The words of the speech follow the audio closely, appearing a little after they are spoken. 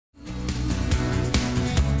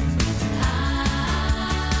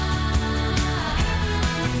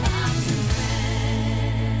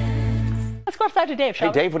go outside to Dave, shall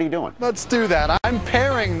we? Hey, Dave, what are you doing? Let's do that. I'm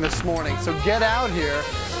pairing this morning, so get out here.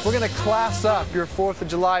 We're going to class up your 4th of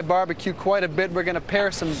July barbecue quite a bit. We're going to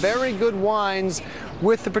pair some very good wines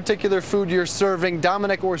with the particular food you're serving.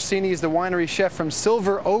 Dominic Orsini is the winery chef from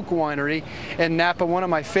Silver Oak Winery in Napa, one of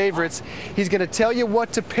my favorites. He's going to tell you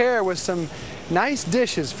what to pair with some nice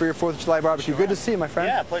dishes for your 4th of July barbecue. Sure. Good to see you, my friend.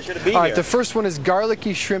 Yeah, pleasure to be here. All right, the first one is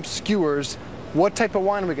garlicky shrimp skewers. What type of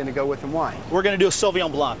wine are we going to go with and why? We're going to do a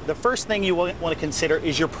Sauvignon Blanc. The first thing you want to consider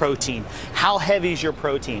is your protein. How heavy is your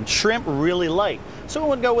protein? Shrimp, really light. So we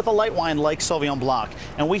want to go with a light wine like Sauvignon Blanc.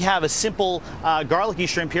 And we have a simple garlicky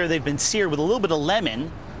shrimp here. They've been seared with a little bit of lemon,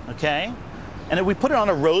 okay? And then we put it on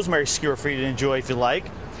a rosemary skewer for you to enjoy if you like.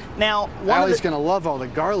 Now, Allie's going to love all the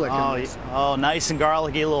garlic in this. Oh, nice and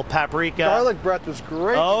garlicky, a little paprika. Garlic breath is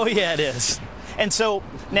great. Oh, yeah, it is. And so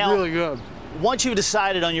now, really good. Once you've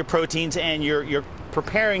decided on your proteins and you're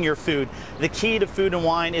preparing your food, the key to food and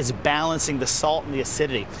wine is balancing the salt and the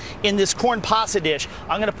acidity. In this corn pasta dish,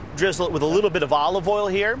 I'm going to drizzle it with a little bit of olive oil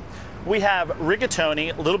here. We have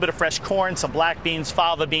rigatoni, a little bit of fresh corn, some black beans,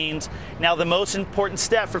 fava beans. Now the most important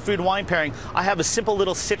step for food and wine pairing, I have a simple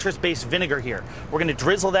little citrus-based vinegar here. We're going to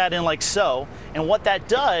drizzle that in like so, and what that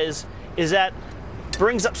does is that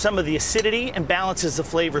brings up some of the acidity and balances the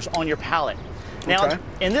flavors on your palate. Now,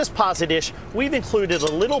 in this pasta dish, we've included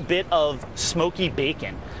a little bit of smoky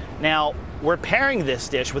bacon. Now, we're pairing this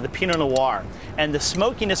dish with a Pinot Noir, and the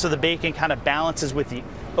smokiness of the bacon kind of balances with the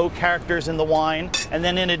oak characters in the wine. And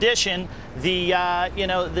then in addition, the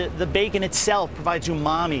bacon itself provides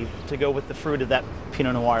umami to go with the fruit of that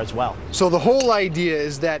Pinot Noir as well. So the whole idea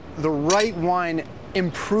is that the right wine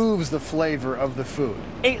improves the flavor of the food.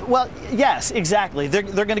 Well, yes, exactly. They're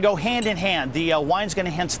going to go hand in hand. The wine's going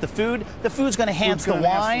to enhance the food. The food's going to enhance the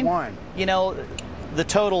wine. You know, the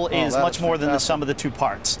total is much more than the sum of the two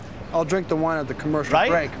parts. I'll drink the wine at the commercial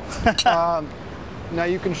break. Now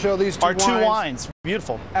you can show these two wines.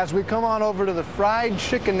 Beautiful. As we come on over to the fried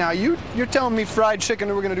chicken now, you're telling me fried chicken,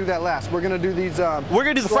 and we're going to do that last. We're going to do these we're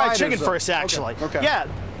going to do the fried chicken first, actually. Okay. Yeah.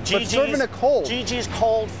 But serving it cold. Gigi's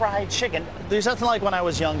cold fried chicken. There's nothing like when I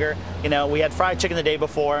was younger. You know, we had fried chicken the day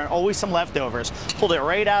before, and always some leftovers. Pulled it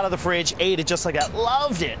right out of the fridge, ate it just like that,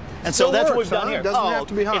 loved it. And so that's what we've done here. It doesn't have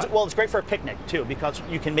to be hot. Well, it's great for a picnic too, because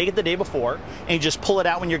you can make it the day before, and you just pull it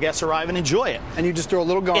out when your guests arrive and enjoy it. And you just throw a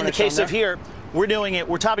little garnish on there. In the case of here, we're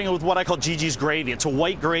topping it with what I call Gigi's gravy. It's a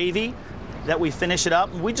white gravy that we finish it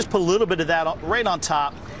up. We just put a little bit of that right on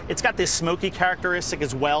top. It's got this smoky characteristic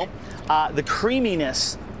as well. The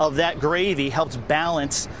creaminess of that gravy helps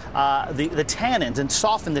balance the tannins and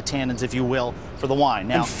soften the tannins, if you will, for the wine.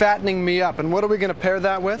 Now, and fattening me up. And what are we going to pair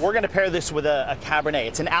that with? We're going to pair this with a Cabernet.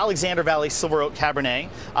 It's an Alexander Valley Silver Oak Cabernet.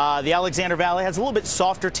 The Alexander Valley has a little bit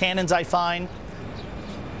softer tannins, I find,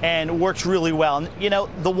 and works really well. And, you know,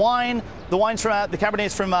 the wines from the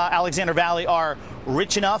Cabernets from Alexander Valley are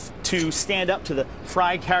rich enough to stand up to the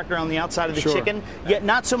fried character on the outside of the chicken, yet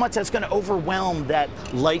not so much that's going to overwhelm that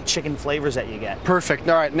light chicken flavors that you get. Perfect.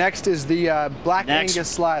 All right, next is the Black Angus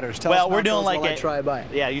sliders. Tell us we're doing like I try a bite.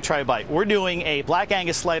 Yeah, you try a bite. We're doing a Black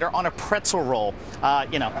Angus slider on a pretzel roll.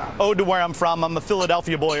 You know, ode to where I'm from. I'm a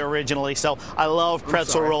Philadelphia boy originally, so I love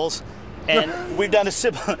pretzel rolls. And we've done a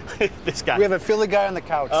simple, this guy. We have a Philly guy on the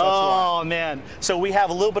couch. Oh, man. So we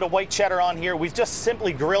have a little bit of white cheddar on here. We've just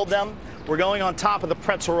simply grilled them. We're going on top of the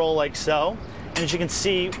pretzel roll like so. And as you can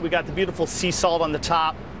see, we got the beautiful sea salt on the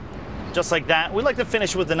top, just like that. We like to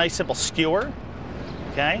finish with a nice simple skewer.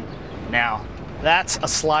 Okay. Now, that's a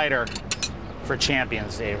slider for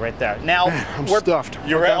champions, Dave, right there. Now, I'm stuffed.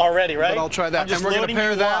 You're already, right? But I'll try that. And we're going to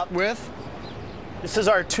pair that with? This is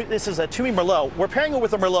a Toomey Merlot. We're pairing it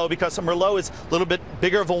with a Merlot because a Merlot is a little bit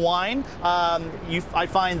bigger of a wine. I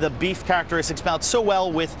find the beef characteristics balance so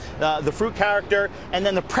well with the fruit character, and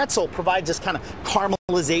then the pretzel provides this kind of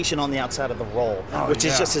caramelization on the outside of the roll, which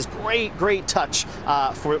is just this great touch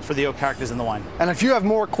for the oak characters in the wine. And if you have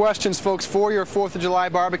more questions, folks, for your 4th of July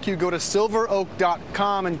barbecue, go to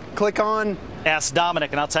silveroak.com and click on Ask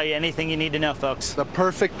Dominic, and I'll tell you anything you need to know, folks. The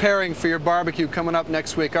perfect pairing for your barbecue coming up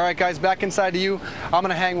next week. All right, guys, back inside to you. I'm going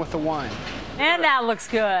to hang with the wine. And that looks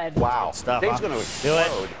good. Wow. Stuff, Dave's going to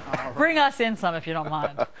explode. Bring us in some if you don't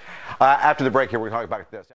mind. After the break here, we're going to talk about this.